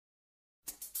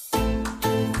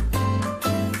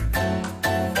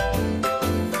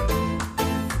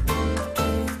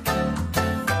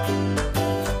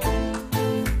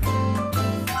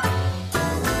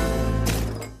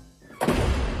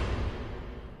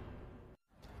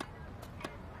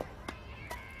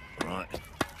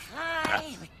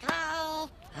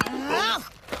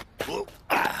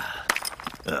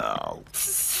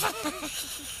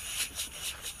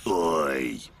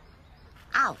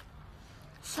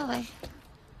Dawaj.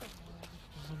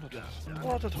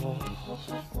 What at all?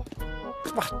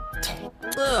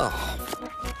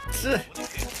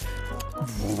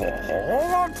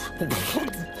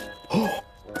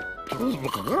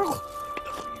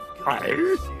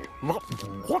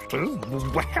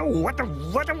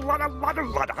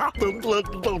 What? What happened?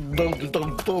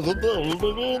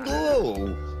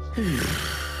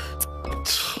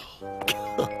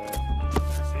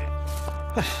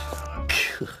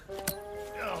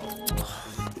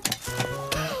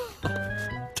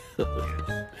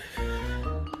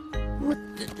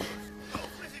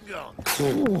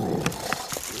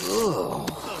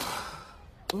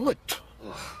 What?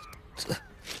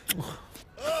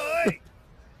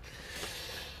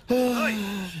 Hey!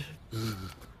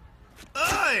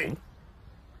 Hey!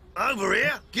 Over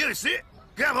here! Give us it!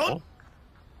 Come on!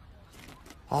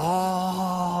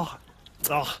 Oh.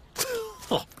 Go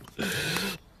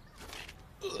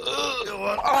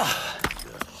on!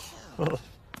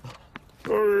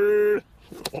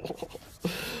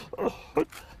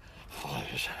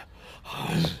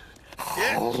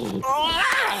 Yeah?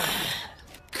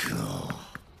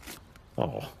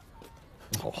 Oh.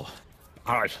 All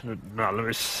right, now let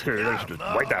me see.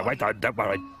 Wait there, don't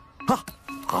worry. Huh?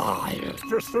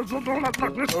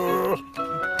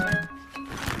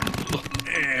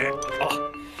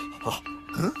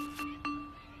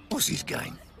 What's his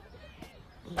game?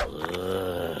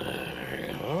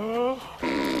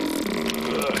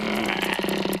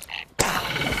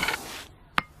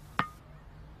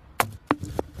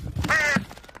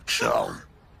 So,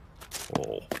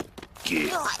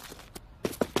 get.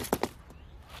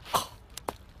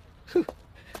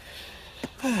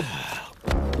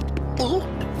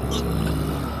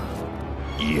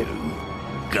 You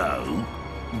go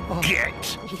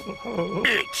get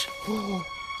it.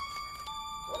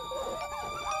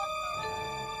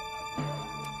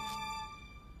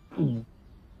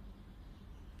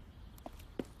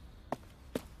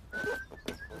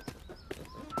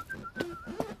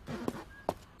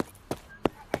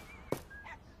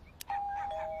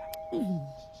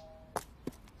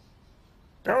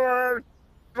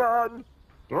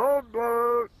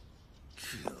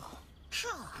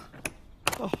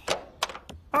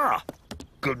 Ah,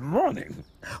 good morning.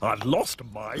 I've lost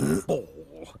my ball.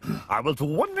 I was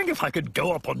wondering if I could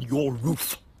go up on your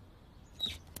roof.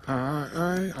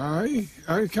 I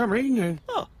come in and...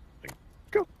 Oh,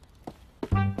 go.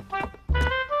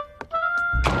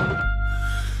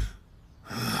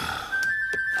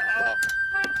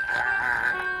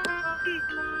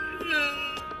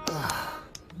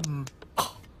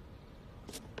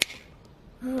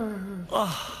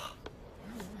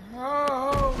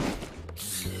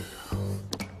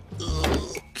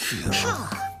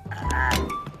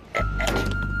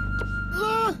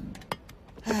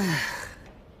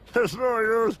 That's no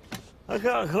use. I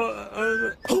can't.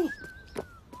 Oh.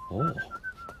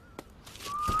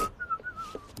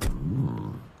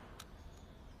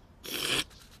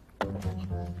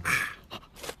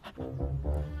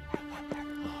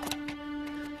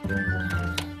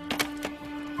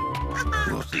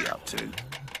 What's he up to?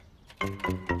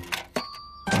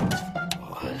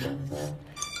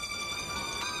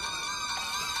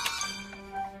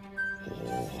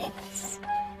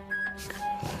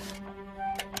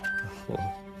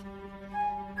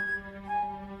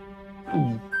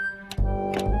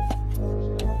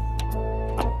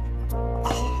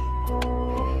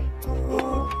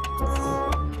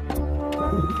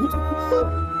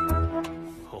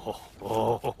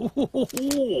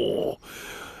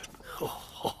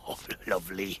 Oh,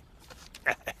 lovely.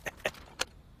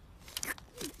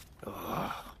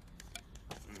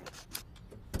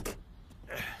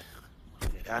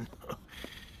 Done.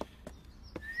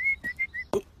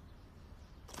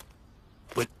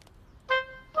 But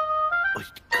I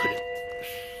couldn't.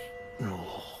 No.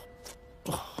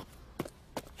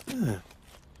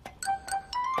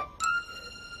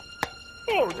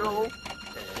 Oh no.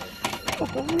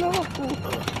 Oh no.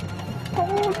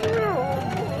 Oh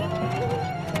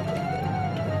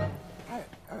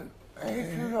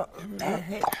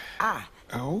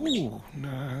Oh,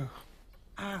 no.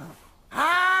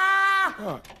 Ah!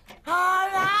 What? Oh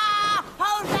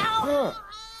no!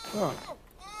 What?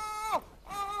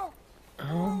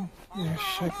 Oh, you're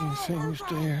shaking things,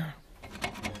 dear.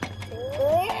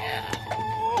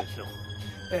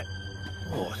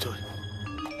 Oh, sorry.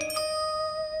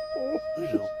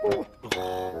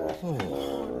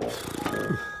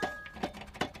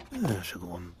 That's a good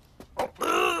one.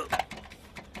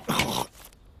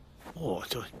 Oh,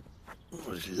 sorry.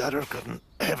 This ladder's gotten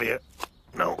heavier.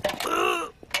 No.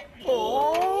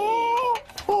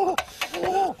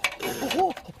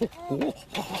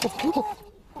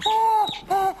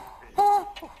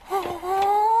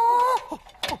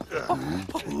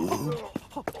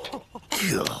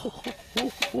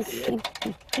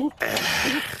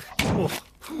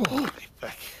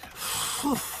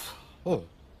 Oh,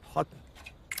 hot.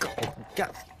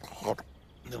 Get hot.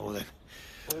 No, then.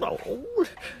 No.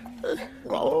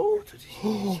 No.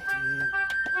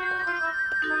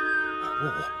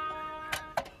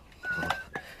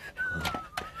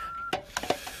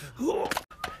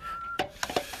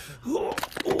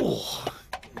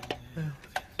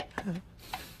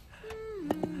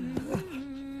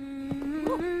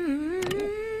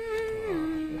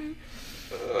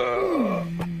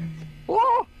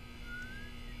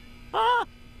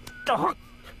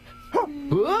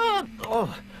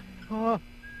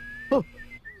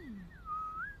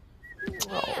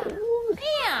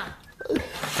 Here.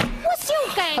 What's your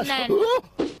game then?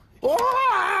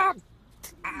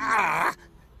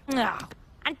 No.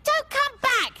 And don't come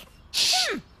back.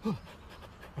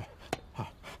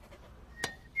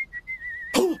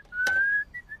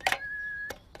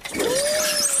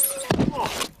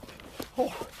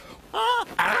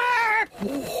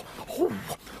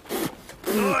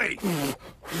 Oi!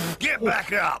 Get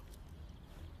back up!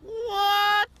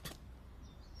 What?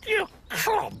 You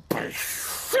can't be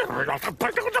serious.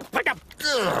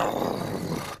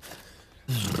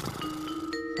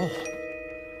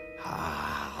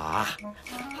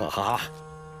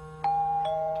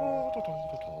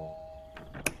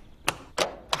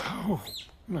 Oh,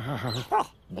 no.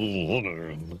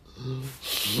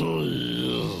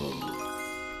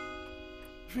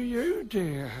 For you,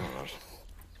 dear.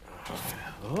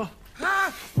 What?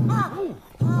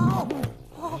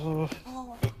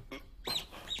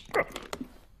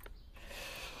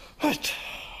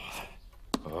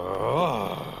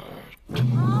 Oh,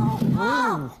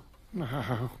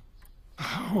 no.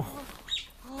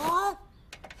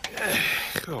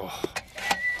 Oh.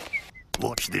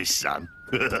 Watch this, son.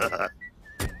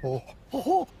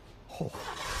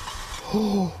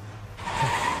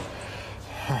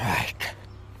 Right.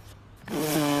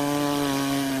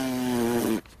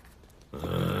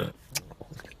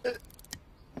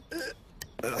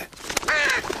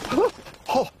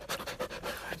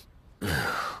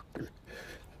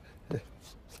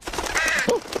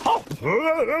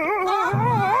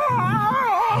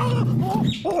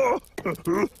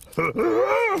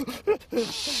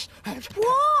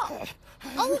 What?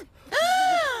 Oh.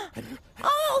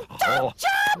 Oh, don't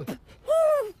jump!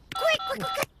 Oh, quick.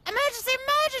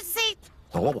 Emergency.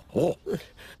 Oh.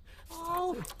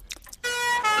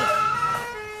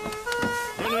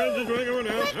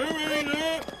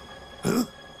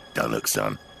 Don't look,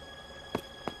 son.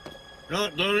 Keep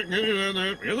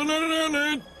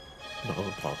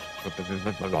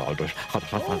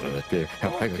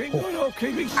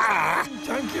it standing.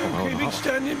 Thank you. Keep it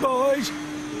standing, boys.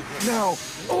 Now,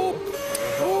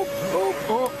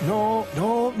 up. No.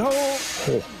 No.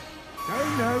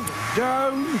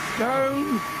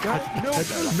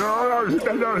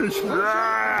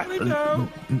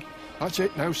 That's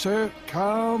it now, sir.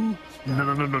 Calm.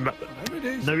 No. There it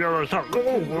is. No, you're a go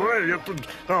away.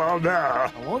 Oh, no.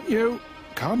 I want you.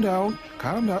 Calm down.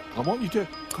 I want you to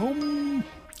come.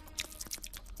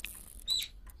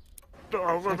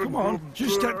 Come on.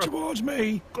 Just step towards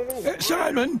me.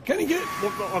 Simon, can you get...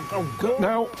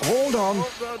 Now, hold on.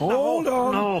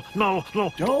 No.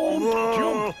 Don't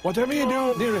jump. Whatever you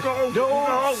do, near it. Don't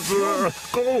jump.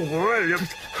 Go away.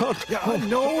 Yeah, I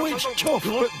know it's tough,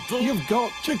 but you've got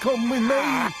to come with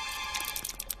me.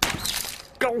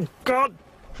 Oh, God.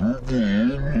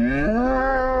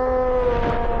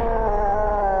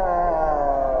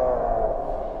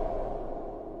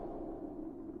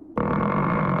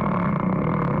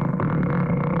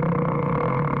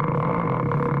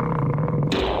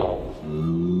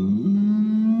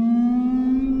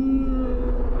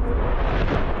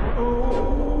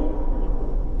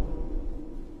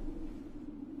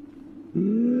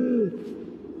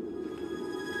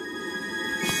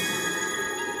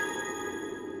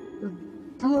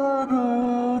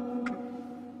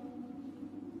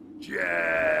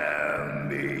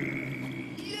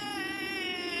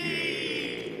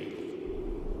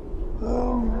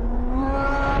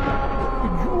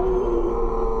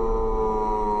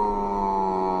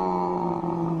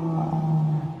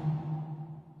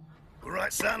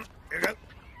 Right, son. Here you go.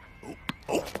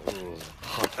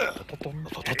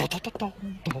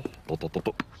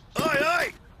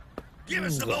 Oi! Give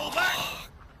us the ball back!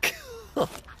 Come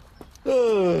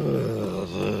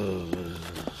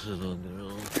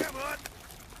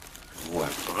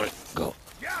on! Go.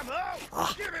 Come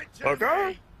on! Give it to Okay.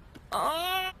 me!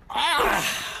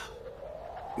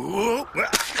 Oh,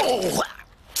 oh.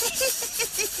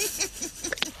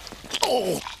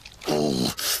 Oh.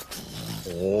 Oh.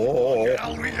 Oh. Get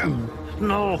over here.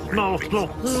 No, no, no,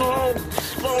 no.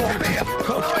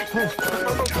 Come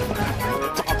here.